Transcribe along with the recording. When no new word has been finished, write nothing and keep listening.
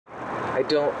I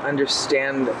don't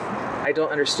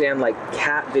understand like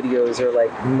cat videos are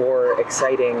like more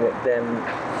exciting than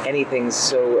anything,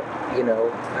 so you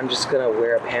know, I'm just gonna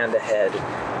wear a panda head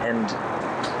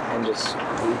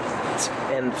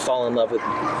and fall in love with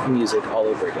music all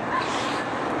over again.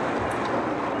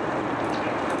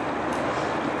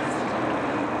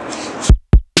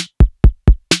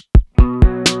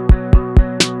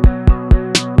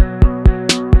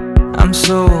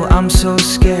 I'm so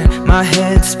scared, my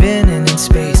head's spinning in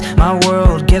space. My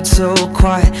world gets so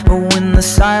quiet, but when the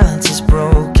silence is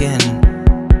broken,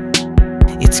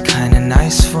 it's kinda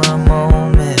nice for a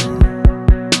moment.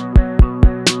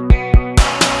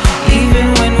 Even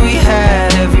when we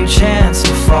had every chance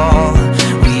to fall,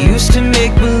 we used to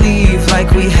make believe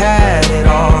like we had it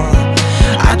all.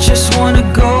 I just wanna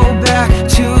go back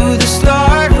to the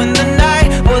start, when the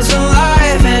night was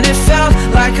alive and it felt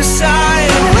like a sigh.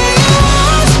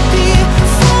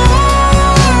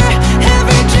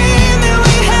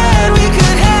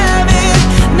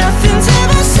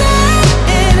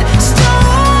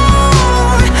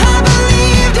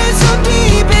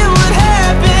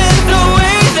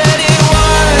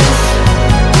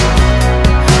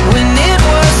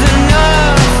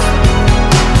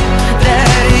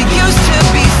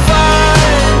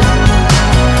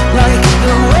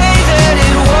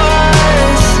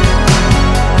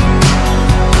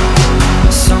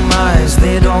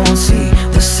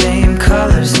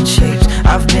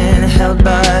 I've been held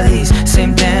by these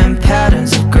same damn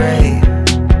patterns of gray,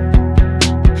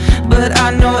 but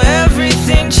I know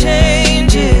everything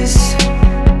changes.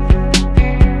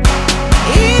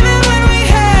 Even when we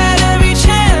had every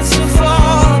chance to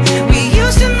fall, we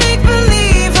used to make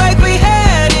believe like we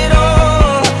had it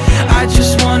all. I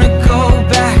just wanna go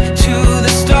back to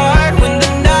the start, when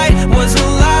the night was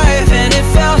alive and it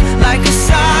felt like a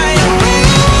sigh.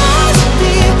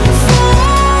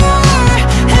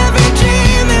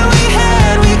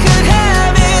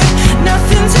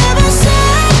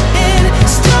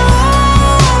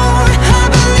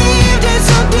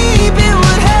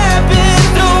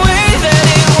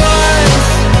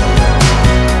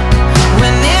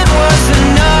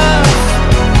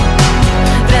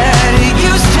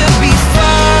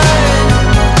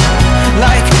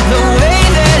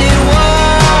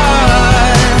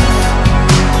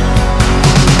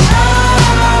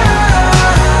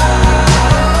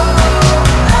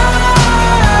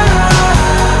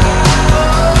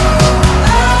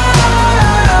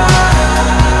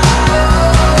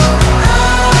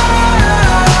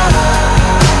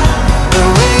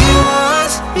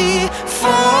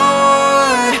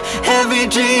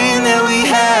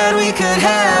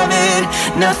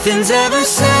 Nothing's ever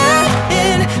set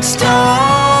in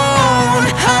stone.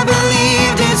 I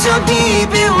believed it so deep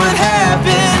it would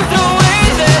happen.